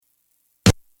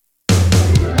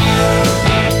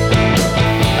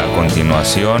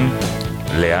continuación,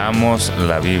 leamos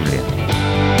la Biblia.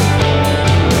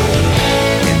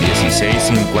 En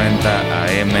 1650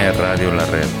 AM Radio La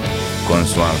Red, con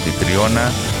su anfitriona,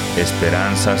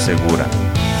 Esperanza Segura.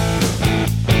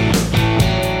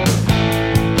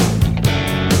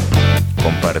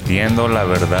 Compartiendo la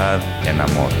verdad en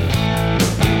amor.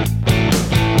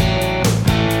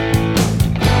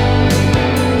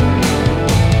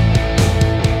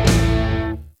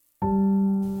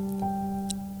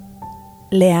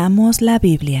 Leamos la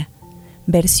Biblia,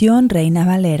 versión Reina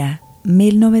Valera,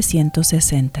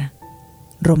 1960.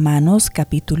 Romanos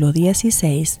capítulo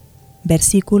 16,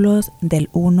 versículos del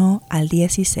 1 al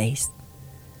 16.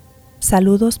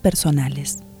 Saludos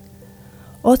personales.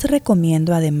 Os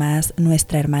recomiendo además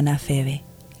nuestra hermana Febe,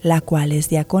 la cual es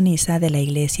diaconisa de la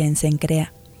iglesia en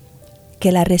Cencrea,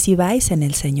 que la recibáis en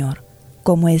el Señor,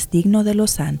 como es digno de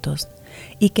los santos,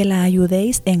 y que la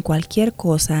ayudéis en cualquier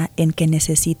cosa en que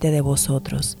necesite de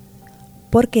vosotros,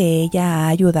 porque ella ha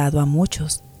ayudado a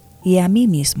muchos, y a mí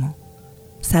mismo.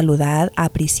 Saludad a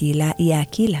Priscila y a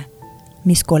Aquila,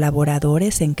 mis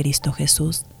colaboradores en Cristo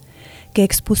Jesús, que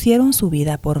expusieron su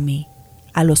vida por mí,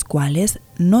 a los cuales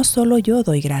no solo yo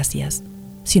doy gracias,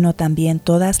 sino también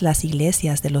todas las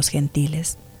iglesias de los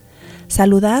gentiles.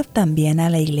 Saludad también a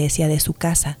la iglesia de su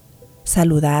casa.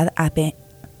 Saludad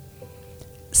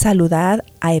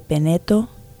a Epeneto,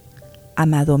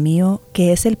 amado mío,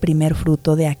 que es el primer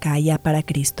fruto de Acaya para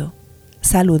Cristo.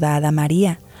 Saludad a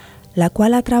María, la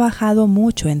cual ha trabajado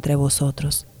mucho entre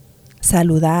vosotros.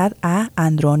 Saludad a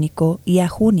Andrónico y a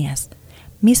Junias,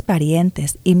 mis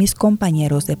parientes y mis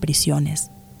compañeros de prisiones,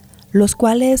 los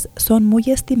cuales son muy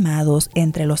estimados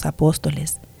entre los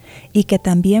apóstoles, y que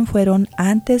también fueron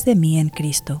antes de mí en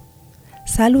Cristo.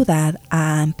 Saludad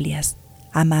a Amplias,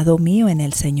 amado mío en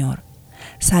el Señor.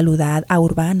 Saludad a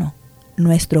Urbano,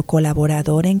 nuestro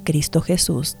colaborador en Cristo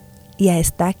Jesús, y a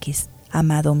Estaquis,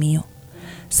 amado mío.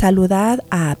 Saludad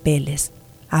a Apeles,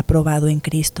 aprobado en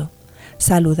Cristo.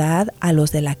 Saludad a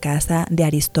los de la casa de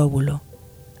Aristóbulo.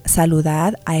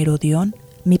 Saludad a Herodión,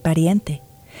 mi pariente.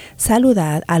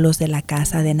 Saludad a los de la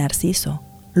casa de Narciso,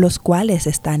 los cuales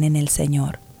están en el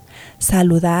Señor.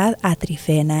 Saludad a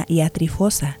Trifena y a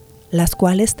Trifosa, las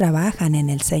cuales trabajan en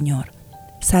el Señor.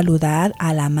 Saludad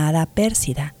a la amada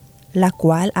Pérsida, la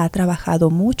cual ha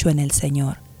trabajado mucho en el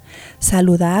Señor.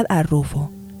 Saludad a Rufo,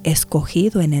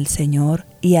 escogido en el Señor,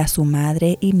 y a su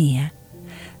madre y mía.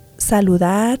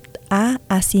 Saludad a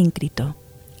Asíncrito,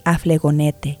 a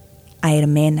Flegonete, a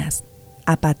Hermenas,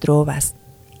 a Patrobas,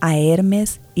 a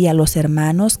Hermes y a los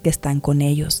hermanos que están con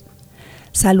ellos.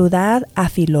 Saludad a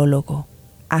Filólogo,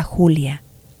 a Julia,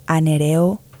 a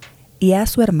Nereo y a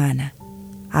su hermana,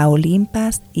 a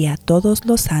Olimpas y a todos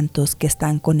los santos que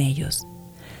están con ellos.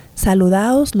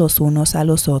 Saludaos los unos a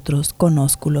los otros con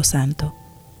ósculo santo.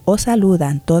 Os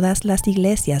saludan todas las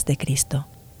iglesias de Cristo.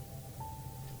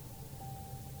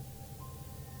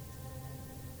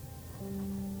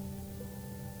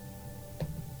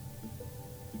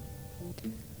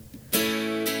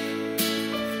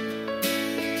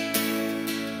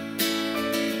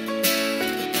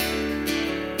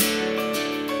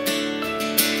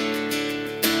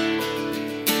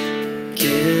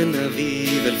 Quien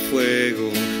aviva el fuego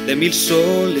de 1000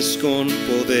 soles con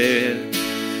poder,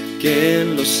 que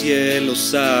en los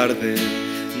cielos arde,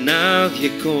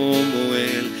 nadie como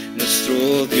Él,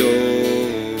 nuestro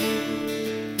Dios.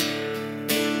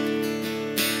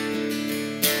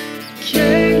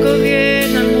 Quien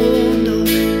gobierna el mundo,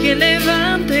 quien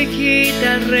levanta y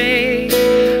quita al rey,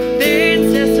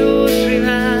 vence a sus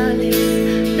rivales,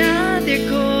 nadie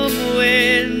como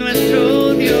Él,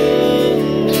 nuestro Dios.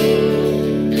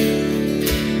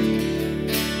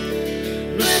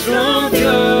 Nuestro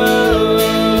Dios.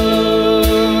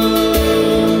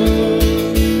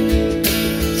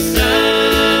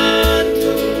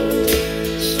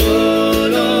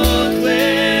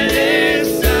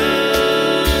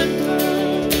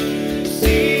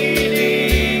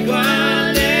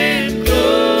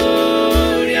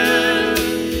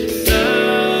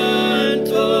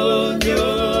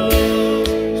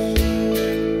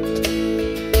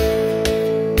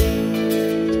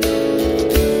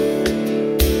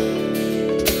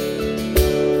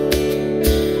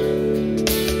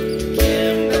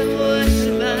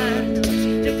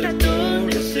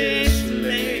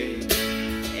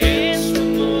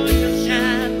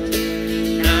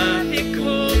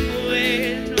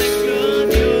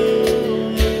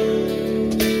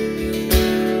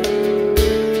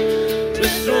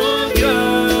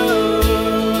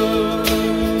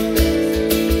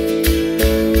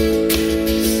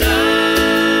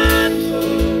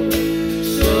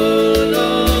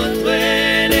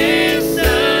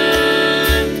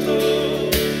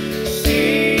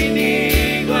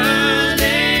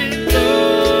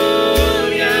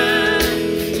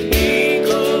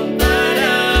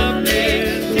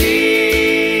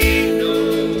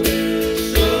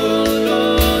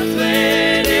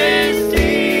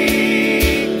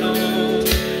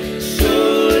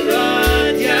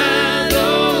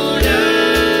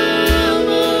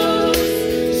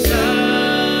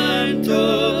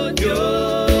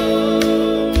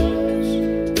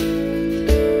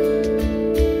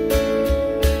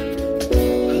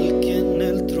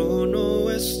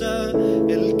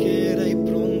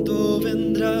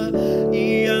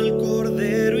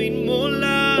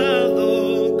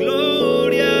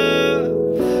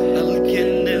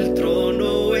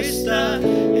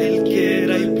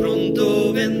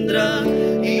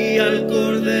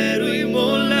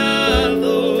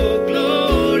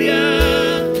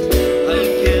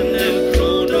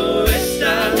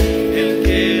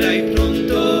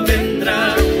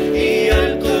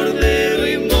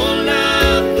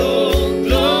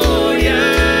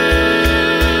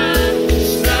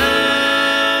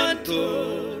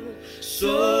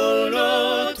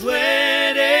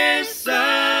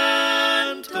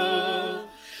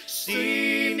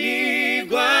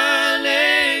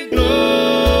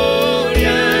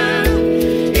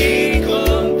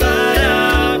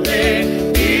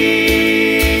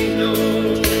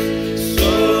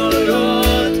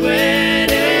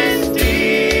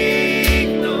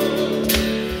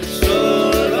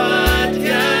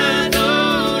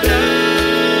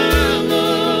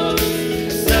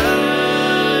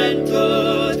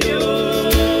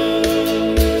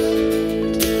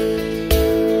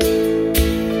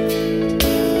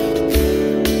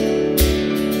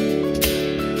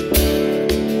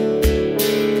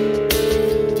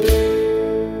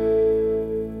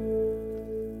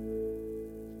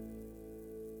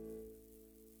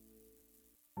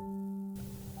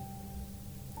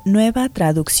 Nueva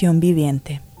traducción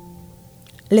viviente.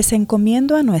 Les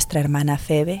encomiendo a nuestra hermana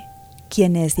Febe,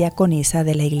 quien es diaconisa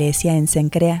de la iglesia en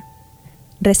Cencrea.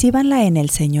 Recíbanla en el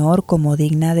Señor como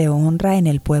digna de honra en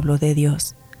el pueblo de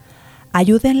Dios.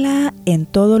 Ayúdenla en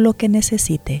todo lo que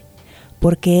necesite,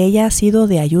 porque ella ha sido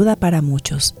de ayuda para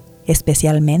muchos,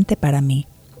 especialmente para mí.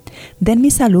 Den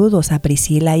mis saludos a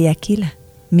Priscila y Aquila,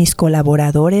 mis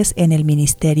colaboradores en el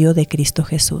ministerio de Cristo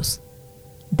Jesús.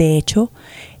 De hecho,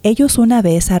 ellos una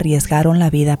vez arriesgaron la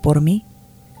vida por mí.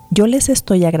 Yo les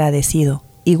estoy agradecido,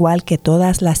 igual que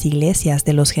todas las iglesias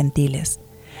de los gentiles.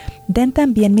 Den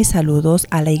también mis saludos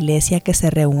a la iglesia que se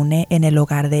reúne en el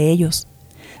hogar de ellos.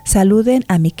 Saluden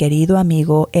a mi querido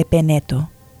amigo Epeneto.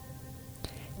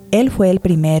 Él fue el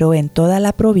primero en toda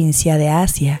la provincia de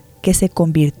Asia que se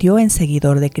convirtió en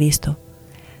seguidor de Cristo.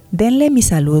 Denle mis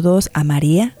saludos a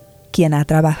María, quien ha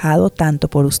trabajado tanto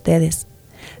por ustedes.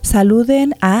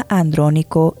 Saluden a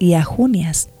Andrónico y a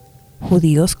Junias,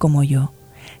 judíos como yo,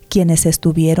 quienes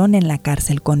estuvieron en la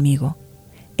cárcel conmigo.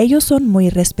 Ellos son muy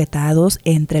respetados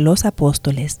entre los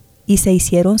apóstoles y se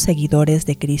hicieron seguidores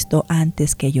de Cristo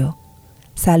antes que yo.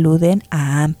 Saluden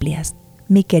a Amplias,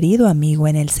 mi querido amigo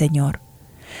en el Señor.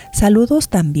 Saludos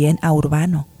también a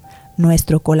Urbano,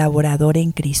 nuestro colaborador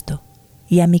en Cristo,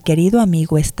 y a mi querido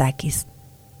amigo Estaquis.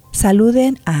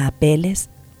 Saluden a Apeles,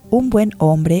 un buen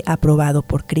hombre aprobado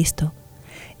por Cristo,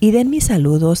 y den mis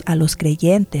saludos a los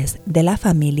creyentes de la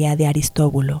familia de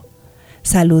Aristóbulo.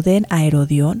 Saluden a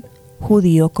Herodión,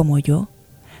 judío como yo.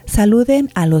 Saluden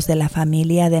a los de la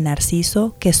familia de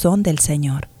Narciso, que son del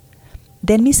Señor.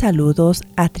 Den mis saludos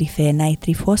a Trifena y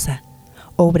Trifosa,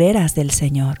 obreras del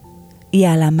Señor, y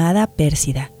a la amada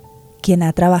Pérsida, quien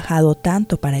ha trabajado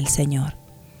tanto para el Señor.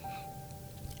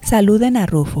 Saluden a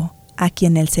Rufo, a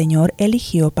quien el Señor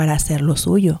eligió para hacer lo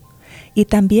suyo, y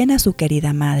también a su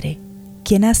querida madre,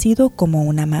 quien ha sido como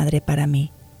una madre para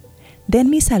mí.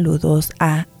 Den mis saludos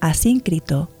a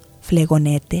Asíncrito,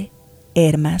 Flegonete,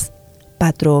 Hermas,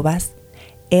 Patrobas,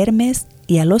 Hermes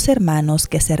y a los hermanos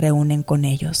que se reúnen con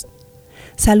ellos.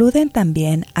 Saluden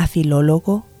también a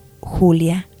Filólogo,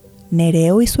 Julia,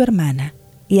 Nereo y su hermana,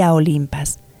 y a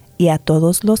Olimpas, y a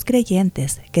todos los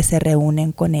creyentes que se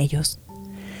reúnen con ellos.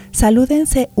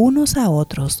 Salúdense unos a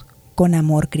otros con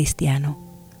amor cristiano.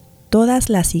 Todas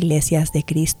las iglesias de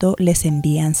Cristo les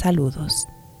envían saludos.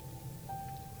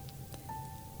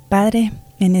 Padre,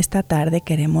 en esta tarde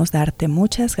queremos darte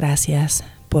muchas gracias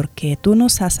porque tú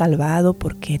nos has salvado,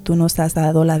 porque tú nos has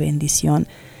dado la bendición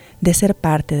de ser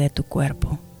parte de tu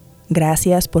cuerpo.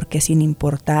 Gracias porque sin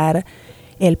importar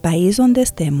el país donde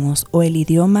estemos o el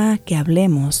idioma que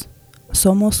hablemos,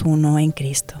 somos uno en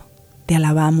Cristo. Te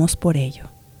alabamos por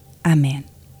ello. Amén.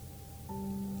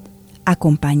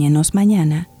 Acompáñenos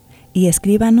mañana y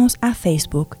escríbanos a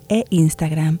Facebook e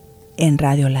Instagram en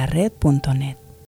radiolared.net.